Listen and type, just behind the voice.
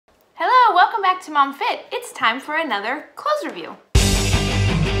Welcome back to MomFit. It's time for another clothes review.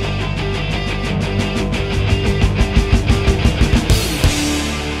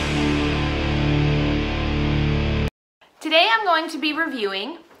 Today I'm going to be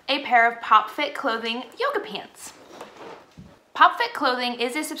reviewing a pair of PopFit clothing yoga pants. PopFit clothing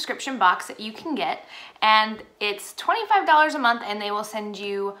is a subscription box that you can get, and it's $25 a month, and they will send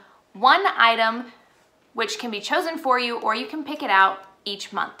you one item which can be chosen for you, or you can pick it out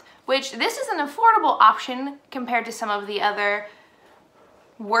each month, which this is an affordable option compared to some of the other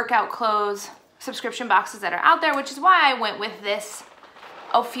workout clothes subscription boxes that are out there, which is why I went with this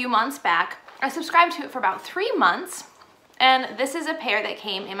a few months back. I subscribed to it for about 3 months, and this is a pair that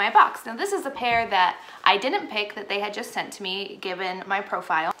came in my box. Now this is a pair that I didn't pick, that they had just sent to me given my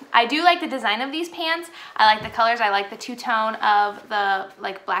profile. I do like the design of these pants. I like the colors. I like the two-tone of the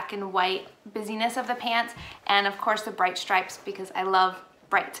like black and white busyness of the pants, and of course the bright stripes because I love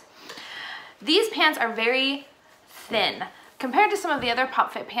bright. These pants are very thin. Compared to some of the other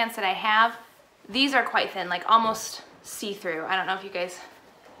PopFit pants that I have, these are quite thin, like almost see-through. I don't know if you guys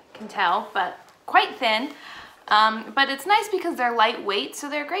can tell, but quite thin. But it's nice because they're lightweight, so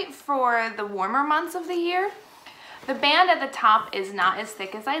they're great for the warmer months of the year. The band at the top is not as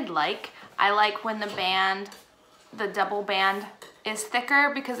thick as I'd like. I like when the double band is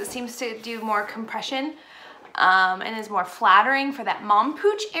thicker because it seems to do more compression and is more flattering for that mom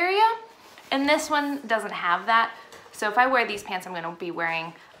pooch area. And this one doesn't have that. So if I wear these pants, I'm gonna be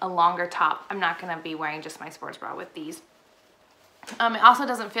wearing a longer top. I'm not gonna be wearing just my sports bra with these. It also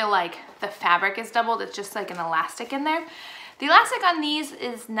doesn't feel like the fabric is doubled, it's just like an elastic in there. The elastic on these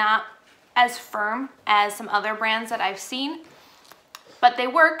is not as firm as some other brands that I've seen, but they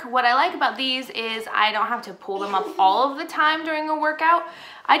work. What I like about these is I don't have to pull them up all of the time during a workout.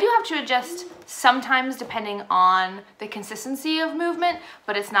 I do have to adjust sometimes depending on the consistency of movement,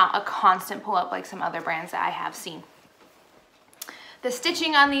 but it's not a constant pull up like some other brands that I have seen. The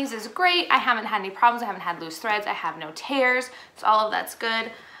stitching on these is great. I haven't had any problems. I haven't had loose threads. I have no tears, so all of that's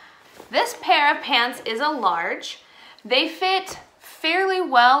good. This pair of pants is a large. They fit fairly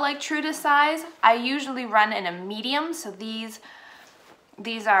well, like true to size. I usually run in a medium, so these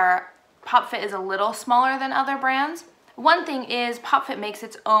are, PopFit is a little smaller than other brands. One thing is PopFit makes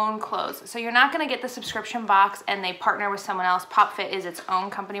its own clothes, so you're not gonna get the subscription box and they partner with someone else. PopFit is its own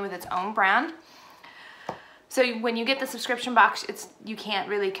company with its own brand. So when you get the subscription box, you can't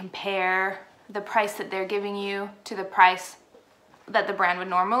really compare the price that they're giving you to the price that the brand would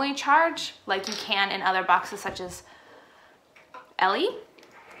normally charge, like you can in other boxes such as Ellie.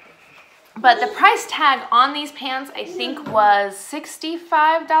 But the price tag on these pants, I think, was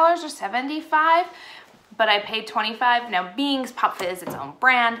 $65 or $75, but I paid $25. Now, being PopFit is its own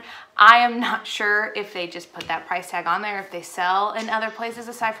brand, I am not sure if they just put that price tag on there, if they sell in other places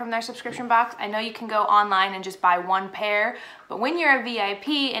aside from their subscription box. I know you can go online and just buy one pair, but when you're a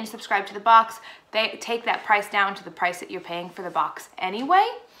VIP and subscribe to the box, they take that price down to the price that you're paying for the box anyway.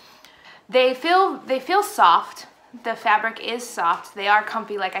 They feel soft. The fabric is soft. They are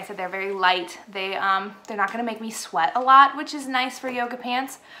comfy. Like I said, they're very light. They're not gonna make me sweat a lot, which is nice for yoga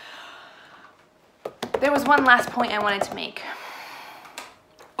pants. There was one last point I wanted to make.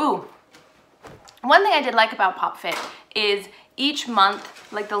 Ooh, one thing I did like about PopFit is each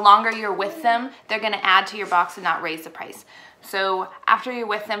month, like the longer you're with them, they're gonna add to your box and not raise the price. So after you're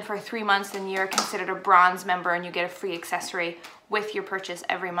with them for 3 months, then you're considered a bronze member and you get a free accessory with your purchase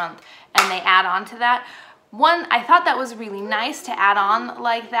every month, and they add on to that. One, I thought that was really nice to add on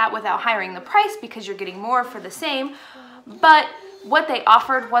like that without hiring the price because you're getting more for the same, but what they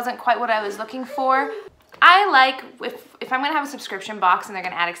offered wasn't quite what I was looking for. I like, if I'm gonna have a subscription box and they're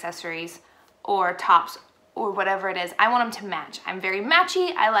gonna add accessories or tops or whatever it is, I want them to match. I'm very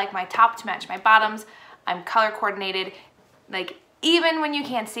matchy. I like my top to match my bottoms. I'm color coordinated. Like, even when you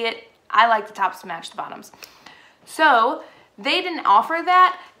can't see it, I like the tops to match the bottoms. So they didn't offer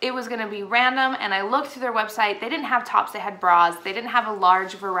that. It was gonna be random, and I looked through their website. They didn't have tops, they had bras. They didn't have a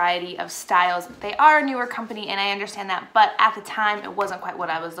large variety of styles. They are a newer company, and I understand that, but at the time, it wasn't quite what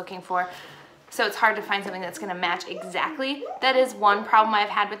I was looking for. So it's hard to find something that's gonna match exactly. That is one problem I've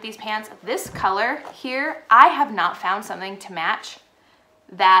had with these pants. This color here, I have not found something to match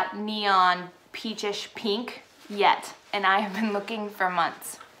that neon peachish pink yet, and I have been looking for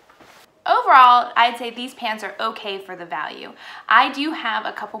months. Overall, I'd say these pants are okay for the value. I do have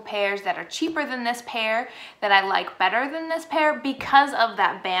a couple pairs that are cheaper than this pair that I like better than this pair because of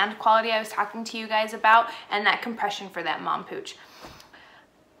that band quality I was talking to you guys about and that compression for that mom pooch.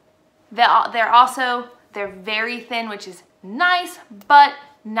 They're very thin, which is nice, but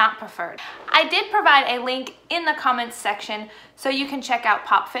not preferred. I did provide a link in the comments section so you can check out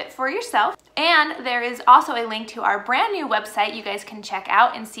PopFit for yourself. And there is also a link to our brand new website you guys can check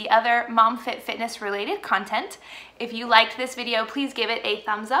out and see other MomFit fitness related content. If you liked this video, please give it a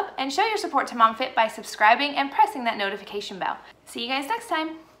thumbs up and show your support to MomFit by subscribing and pressing that notification bell. See you guys next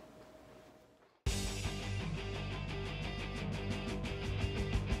time.